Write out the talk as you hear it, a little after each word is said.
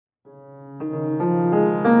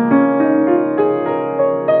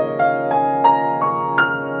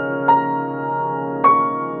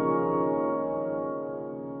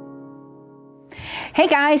Hey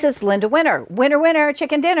guys, it's Linda Winner. Winner, winner,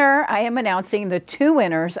 chicken dinner. I am announcing the 2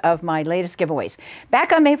 winners of my latest giveaways.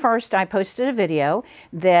 Back on May 1st, I posted a video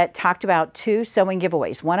that talked about 2 sewing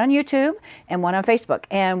giveaways, one on YouTube and one on Facebook.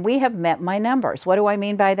 And we have met my numbers. What do I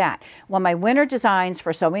mean by that? Well, my winner designs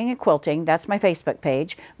for sewing and quilting, that's my Facebook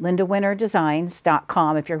page,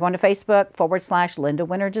 lindawinnerdesigns.com. If you're going to Facebook, /Linda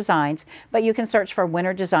Winner Designs, but you can search for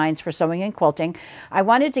winner designs for sewing and quilting. I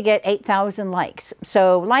wanted to get 8,000 likes.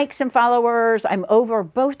 So likes and followers, I'm over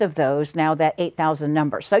both of those now, that 8,000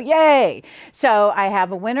 number. So yay! So I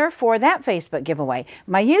have a winner for that Facebook giveaway.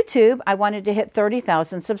 My YouTube, I wanted to hit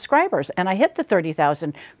 30,000 subscribers, and I hit the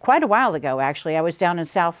 30,000 quite a while ago, actually. I was down in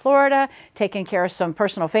South Florida taking care of some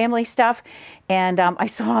personal family stuff, and I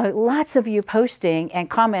saw lots of you posting and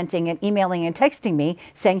commenting and emailing and texting me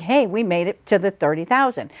saying, hey, we made it to the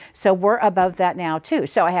 30,000. So we're above that now too.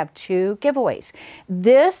 So I have 2 giveaways.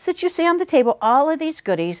 This that you see on the table, all of these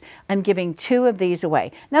goodies, I'm giving 2 of these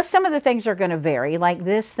away. Now some of the things are going to vary, like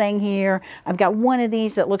this thing here. I've got one of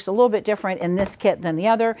these that looks a little bit different in this kit than the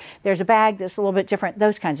other. There's a bag that's a little bit different,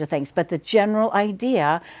 those kinds of things. But the general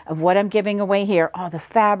idea of what I'm giving away here, all the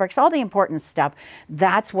fabrics, all the important stuff,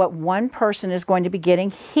 that's what one person is going to be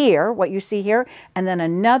getting here, what you see here, and then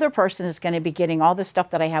another person is going to be getting all the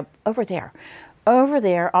stuff that I have over there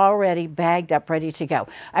already bagged up, ready to go.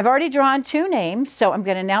 I've already drawn 2 names, so I'm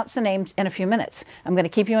going to announce the names in a few minutes. I'm going to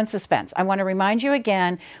keep you in suspense. I want to remind you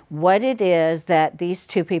again what it is that these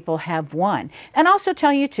 2 people have won. And also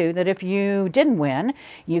tell you too that if you didn't win,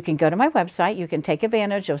 you can go to my website, you can take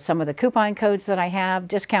advantage of some of the coupon codes that I have,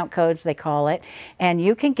 discount codes they call it, and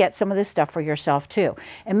you can get some of this stuff for yourself too.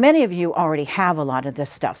 And many of you already have a lot of this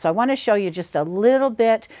stuff. So I want to show you just a little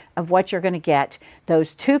bit of what you're going to get,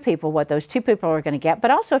 those 2 people, what those 2 people are going to get.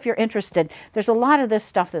 But also, if you're interested, there's a lot of this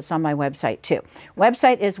stuff that's on my website too.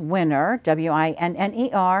 Website is winner,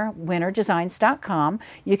 W-I-N-N-E-R, winnerdesigns.com.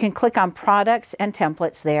 You can click on products and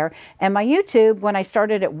templates there. And my YouTube, when I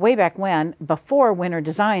started it way back when, before Winner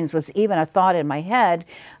Designs was even a thought in my head,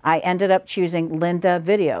 I ended up choosing Linda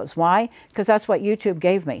Videos. Why? Because that's what YouTube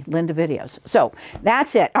gave me, Linda Videos. So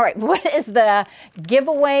that's it. All right, what is the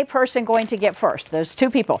giveaway person going to get first? Those 2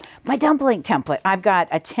 people. My dumpling template. I've got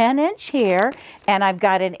a 10-inch here, and I've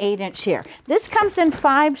got an 8-inch here. This comes in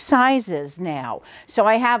 5 sizes now. So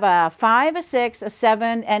I have a 5, a 6, a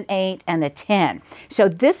 7, an 8, and a 10. So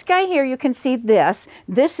this guy here, you can see this.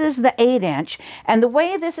 This is the 8-inch. And the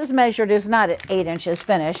way this is measured is not at 8 inches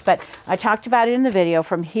finished, but I talked about it in the video.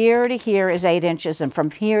 From here to here is 8 inches, and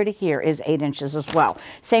from here to here is 8 inches as well.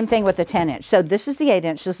 Same thing with the 10-inch. So this is the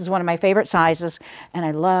 8-inch. This is one of my favorite sizes, and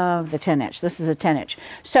I love the 10-inch. This is a 10-inch.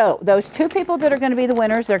 So those 2 people that are going to be the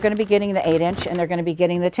winners, they're going to be getting the 8-inch, and they're going to be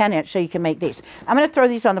getting the 10-inch, so you can make these. I'm going to throw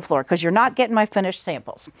these on the floor because you're not getting my finished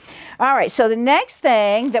samples. All right, so the next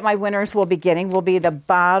thing that my winners will be getting will be the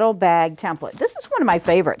bottle bag template. This is one of my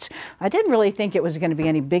favorites. I didn't really think it was going to be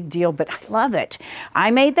any big deal, but I love it.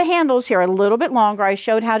 I made the handles here a little bit longer. I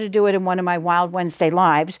showed how to do it in one of my Wild Wednesday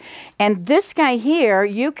lives. And this guy here,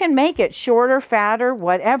 you can make it shorter, fatter,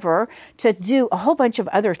 whatever, to do a whole bunch of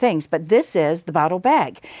other things. But this is the bottle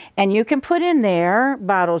bag. And you can put in there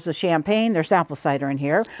bottles of champagne. There's apple cider in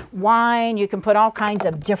here. Wine. You can put all kinds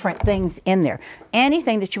of different things in there.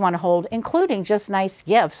 Anything that you want to hold, including just nice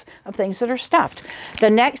gifts of things that are stuffed. The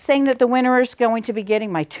next thing that the winner is going to be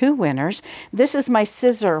getting, my 2 winners, this is my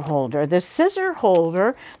scissor holder. The scissor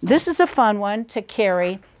holder, this is a fun one to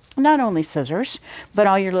carry not only scissors, but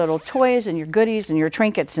all your little toys and your goodies and your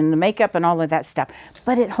trinkets and the makeup and all of that stuff.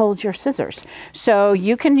 But it holds your scissors. So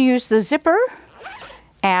you can use the zipper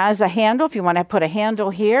as a handle if you want to put a handle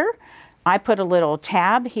here. I put a little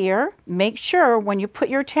tab here. Make sure when you put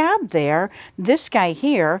your tab there, this guy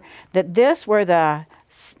here, that this where the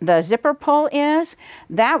zipper pull is,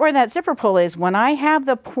 that where that zipper pull is, when I have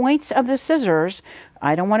the points of the scissors,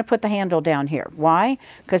 I don't want to put the handle down here. Why?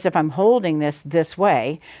 Because if I'm holding this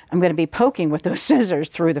way, I'm going to be poking with those scissors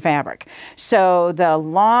through the fabric. So the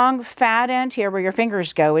long fat end here where your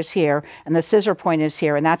fingers go is here, and the scissor point is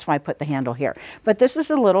here, and that's why I put the handle here. But this is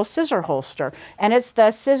a little scissor holster, and it's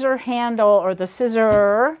the scissor handle or the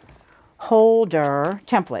scissor holder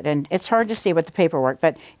template, and it's hard to see with the paperwork,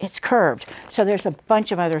 but it's curved. So there's a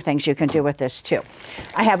bunch of other things you can do with this too.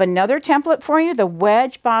 I have another template for you, the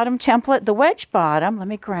wedge bottom template. The wedge bottom, let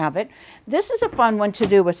me grab it. This is a fun one to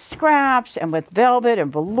do with scraps and with velvet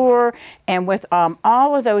and velour and with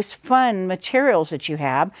all of those fun materials that you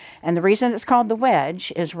have. And the reason it's called the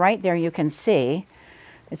wedge is right there you can see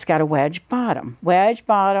it's got a wedge bottom. Wedge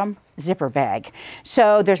bottom, zipper bag.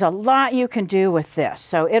 So there's a lot you can do with this.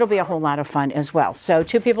 So it'll be a whole lot of fun as well. So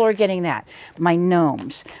 2 people are getting that. My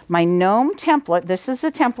gnomes. My gnome template, this is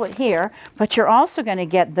the template here, but you're also going to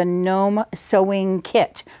get the gnome sewing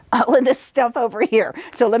kit. All of this stuff over here.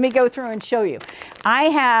 So let me go through and show you. I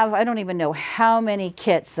don't even know how many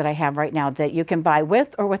kits that I have right now that you can buy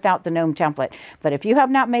with or without the gnome template. But if you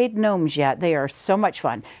have not made gnomes yet, they are so much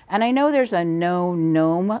fun. And I know there's a no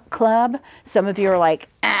gnome club. Some of you are like,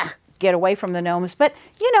 get away from the gnomes. But,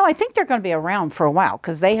 you know, I think they're going to be around for a while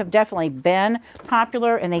because they have definitely been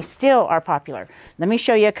popular and they still are popular. Let me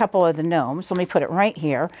show you a couple of the gnomes. Let me put it right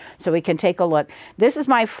here so we can take a look. This is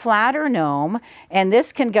my flatter gnome, and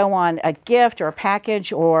this can go on a gift or a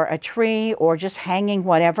package or a tree or just hanging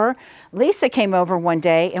whatever. Lisa came over one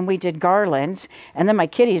day and we did garlands, and then my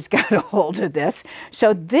kitties got a hold of this.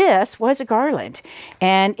 So this was a garland,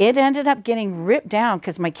 and it ended up getting ripped down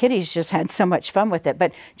because my kitties just had so much fun with it.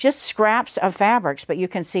 But just scraps of fabrics, but you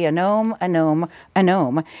can see a gnome, a gnome, a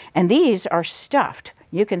gnome, and these are stuffed.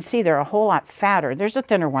 You can see they're a whole lot fatter. There's a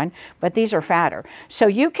thinner one, but these are fatter. So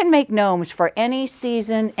you can make gnomes for any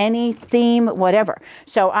season, any theme, whatever.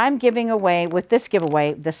 So I'm giving away, with this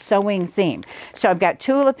giveaway, the sewing theme. So I've got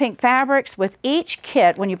Tula Pink fabrics. With each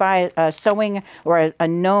kit, when you buy a sewing or a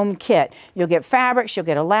gnome kit, you'll get fabrics, you'll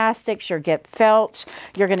get elastics, you'll get felts,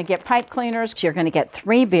 you're going to get pipe cleaners, you're going to get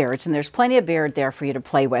 3 beards, and there's plenty of beard there for you to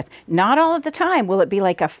play with. Not all of the time will it be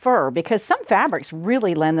like a fur, because some fabrics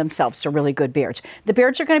really lend themselves to really good beards. The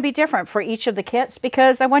beards are going to be different for each of the kits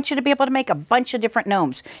because I want you to be able to make a bunch of different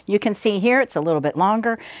gnomes. You can see here it's a little bit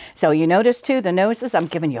longer. So you notice too the noses, I'm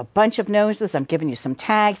giving you a bunch of noses. I'm giving you some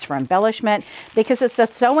tags for embellishment because it's a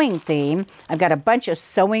sewing theme. I've got a bunch of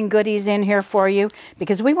sewing goodies in here for you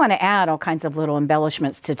because we want to add all kinds of little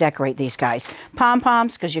embellishments to decorate these guys.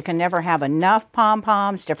 Pom-poms, because you can never have enough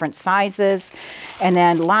pom-poms, different sizes, and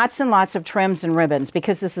then lots and lots of trims and ribbons.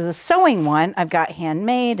 Because this is a sewing one, I've got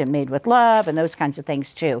handmade and made with love and those kinds of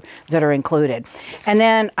things too that are included. And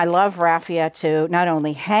then I love raffia to not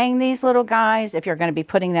only hang these little guys if you're going to be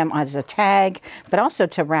putting them as a tag, but also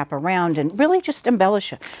to wrap around and really just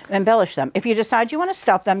embellish them. If you decide you want to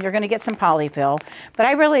stuff them, you're going to get some polyfill, but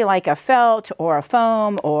I really like a felt or a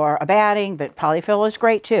foam or a batting, but polyfill is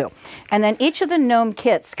great too. And then each of the gnome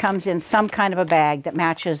kits comes in some kind of a bag that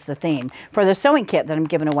matches the theme. For the sewing kit that I'm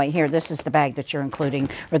giving away here, this is the bag that you're including,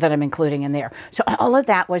 or that I'm including in there. So all of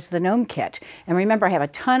that was the gnome kit. And remember, I have a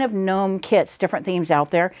ton of gnome kits, different themes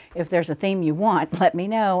out there. If there's a theme you want, let me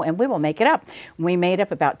know and we will make it up. We made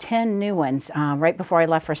up about 10 new ones right before I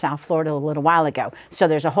left for South Florida a little while ago. So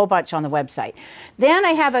there's a whole bunch on the website. Then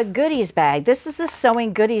I have a goodies bag. This is the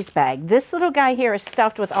sewing goodies bag. This little guy here is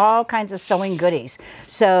stuffed with all kinds of sewing goodies.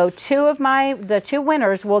 So the 2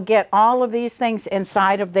 winners will get all of these things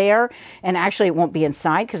inside of there. And actually it won't be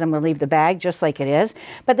inside because I'm going to leave the bag just like it is.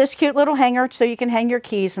 But this cute little hanger so you can hang your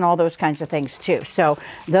keys and all those kinds of things too. So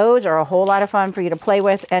those are a whole lot of fun for you to play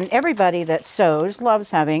with, and everybody that sews loves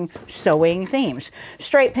having sewing themes.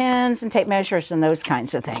 Straight pins and tape measures and those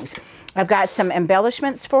kinds of things. I've got some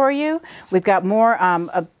embellishments for you. We've got more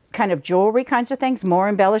kind of jewelry kinds of things, more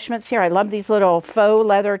embellishments here. I love these little faux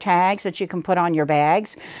leather tags that you can put on your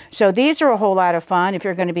bags. So these are a whole lot of fun if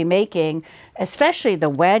you're going to be making especially the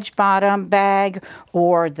wedge bottom bag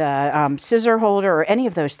or the scissor holder or any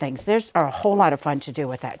of those things. There's a whole lot of fun to do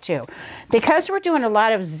with that too. Because we're doing a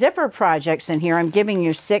lot of zipper projects in here, I'm giving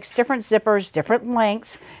you 6 different zippers, different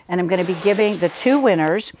lengths, and I'm going to be giving the 2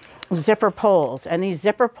 winners zipper pulls. And these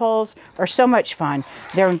zipper pulls are so much fun.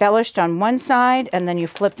 They're embellished on one side and then you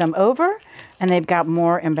flip them over and they've got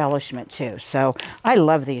more embellishment too. So I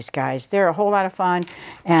love these guys. They're a whole lot of fun,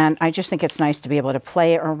 and I just think it's nice to be able to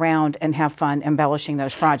play around and have fun embellishing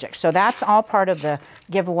those projects. So that's all part of the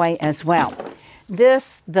giveaway as well.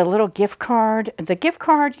 The little gift card,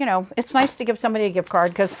 you know, it's nice to give somebody a gift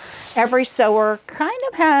card because every sewer kind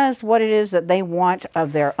of has what it is that they want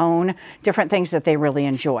of their own, different things that they really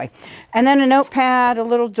enjoy. And then a notepad, a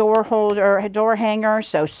little door holder, a door hanger.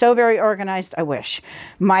 So very organized, I wish.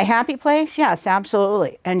 My happy place, yes,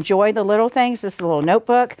 absolutely. Enjoy the little things, this little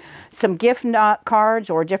notebook, some gift cards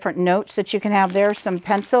or different notes that you can have there, some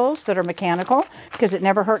pencils that are mechanical because it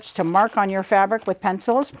never hurts to mark on your fabric with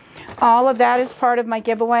pencils. All of that is part of my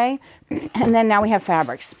giveaway. And then now we have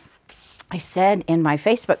fabrics. I said in my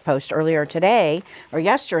Facebook post earlier today or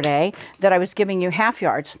yesterday that I was giving you half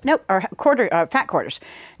yards. Nope, or fat quarters.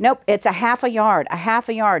 Nope, it's a half a yard.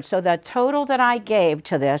 So the total that I gave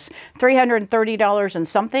to this, $330 and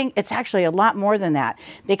something, it's actually a lot more than that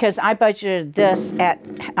because I budgeted this at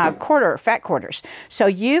fat quarters. So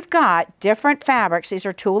you've got different fabrics. These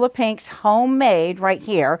are Tula Pinks, homemade right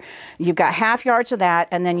here. You've got half yards of that,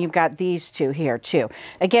 and then you've got these two here too.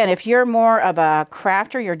 Again, if you're more of a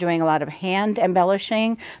crafter, you're doing a lot of hand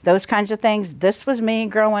embellishing, those kinds of things. This was me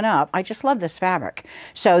growing up. I just love this fabric.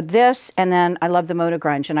 So this, and then I love the Moda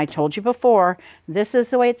Grunge. And I told you before, this is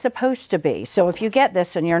the way it's supposed to be. So if you get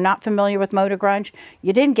this and you're not familiar with Moda Grunge,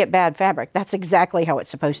 you didn't get bad fabric. That's exactly how it's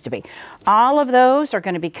supposed to be. All of those are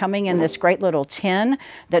going to be coming in this great little tin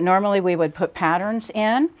that normally we would put patterns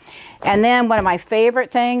in. And then one of my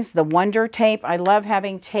favorite things, the Wonder Tape. I love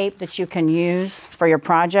having tape that you can use for your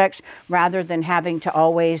projects rather than having to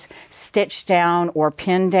always stitch down or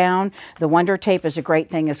pin down. The Wonder Tape is a great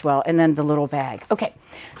thing as well. And then the little bag. Okay,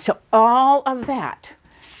 so all of that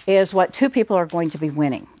is what two people are going to be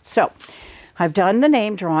winning. So I've done the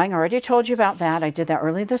name drawing. I already told you about that. I did that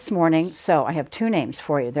early this morning. So I have two names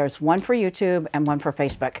for you. There's one for YouTube and one for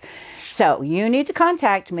Facebook. So you need to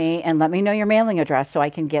contact me and let me know your mailing address so I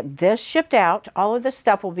can get this shipped out. All of this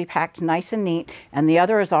stuff will be packed nice and neat, and the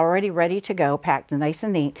other is already ready to go, packed nice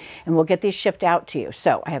and neat, and we'll get these shipped out to you.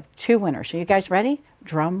 So I have two winners. Are you guys ready?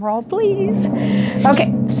 Drum roll, please.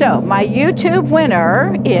 Okay, so my YouTube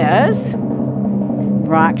winner is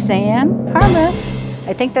Roxanne Harmuth.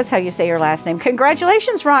 I think that's how you say your last name.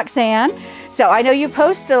 Congratulations, Roxanne. So I know you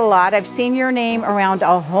posted a lot. I've seen your name around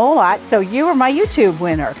a whole lot. So you are my YouTube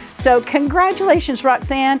winner. So congratulations,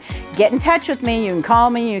 Roxanne. Get in touch with me. You can call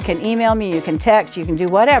me, you can email me, you can text, you can do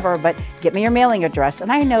whatever, but get me your mailing address.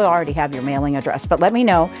 And I know I already have your mailing address, but let me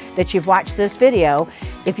know that you've watched this video.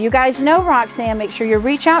 If you guys know Roxanne, make sure you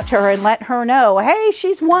reach out to her and let her know, hey,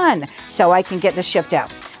 she's won, so I can get this shipped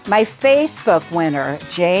out. My Facebook winner,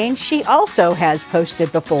 Jane, she also has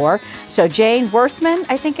posted before. So Jane Worthman,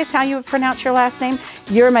 I think is how you would pronounce your last name.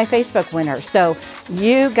 You're my Facebook winner. So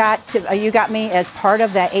you got me as part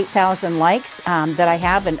of that 8,000 likes that I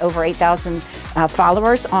have and over 8,000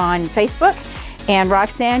 followers on Facebook. And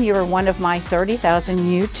Roxanne, you are one of my 30,000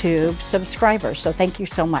 YouTube subscribers. So thank you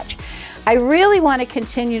so much. I really want to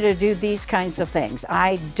continue to do these kinds of things.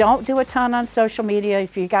 I don't do a ton on social media.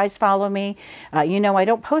 If you guys follow me, you know I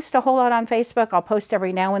don't post a whole lot on Facebook. I'll post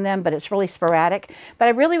every now and then, but it's really sporadic. But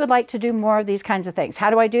I really would like to do more of these kinds of things.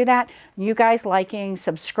 How do I do that? You guys liking,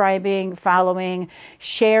 subscribing, following,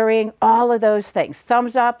 sharing, all of those things.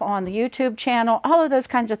 Thumbs up on the YouTube channel, all of those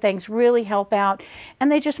kinds of things really help out.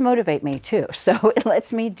 And they just motivate me too. So it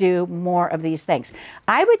lets me do more of these things.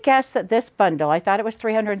 I would guess that this bundle, I thought it was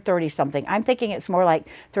 $330 something. I'm thinking it's more like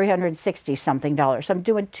 $360 something. I'm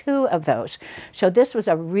doing two of those. So this was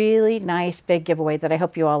a really nice big giveaway that I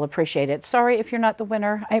hope you all appreciate it. Sorry if you're not the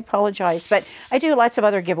winner. I apologize. But I do lots of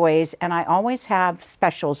other giveaways and I always have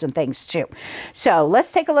specials and things too. So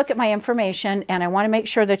let's take a look at my information, and I want to make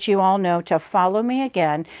sure that you all know to follow me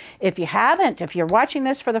again. If you haven't, if you're watching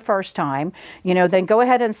this for the first time, you know, then go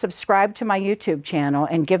ahead and subscribe to my YouTube channel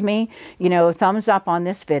and give me, you know, a thumbs up on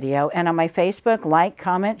this video. And on my Facebook, like,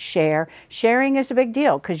 comment, share. Sharing is a big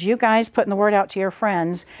deal because you guys putting the word out to your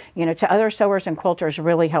friends, you know, to other sewers and quilters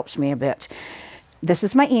really helps me a bit. This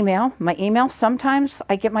is my email. My email, sometimes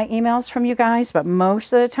I get my emails from you guys, but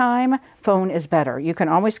most of the time, phone is better. You can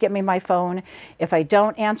always get me my phone. If I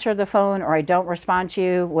don't answer the phone or I don't respond to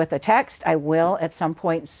you with a text, I will at some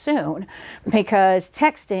point soon, because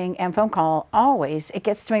texting and phone call always, it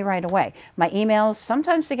gets to me right away. My emails,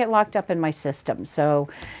 sometimes they get locked up in my system. So,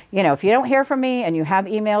 you know, if you don't hear from me and you have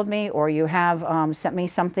emailed me or you have sent me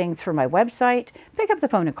something through my website, pick up the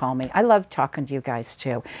phone and call me. I love talking to you guys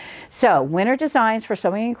too. So, Winter Designs for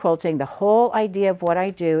Sewing and Quilting, the whole idea of what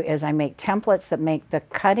I do is I make templates that make the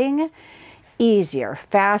cutting easier,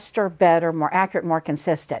 faster, better, more accurate, more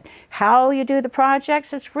consistent. How you do the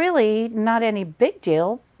projects, it's really not any big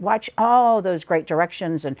deal. Watch all those great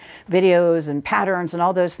directions and videos and patterns and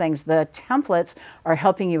all those things. The templates are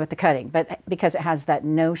helping you with the cutting, but because it has that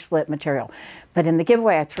no slip material. But in the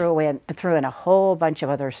giveaway, I threw in a whole bunch of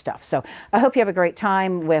other stuff. So I hope you have a great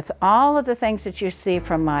time with all of the things that you see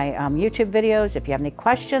from my YouTube videos. If you have any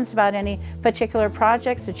questions about any particular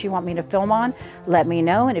projects that you want me to film on, let me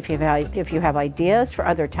know. And if you have ideas for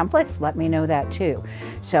other templates, let me know that too.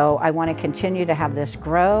 So I want to continue to have this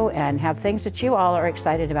grow and have things that you all are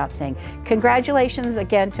excited about seeing. Congratulations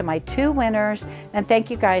again to my two winners, and thank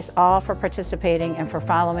you guys all for participating and for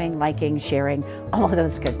following, liking, sharing, all of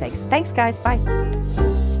those good things. Thanks guys, bye.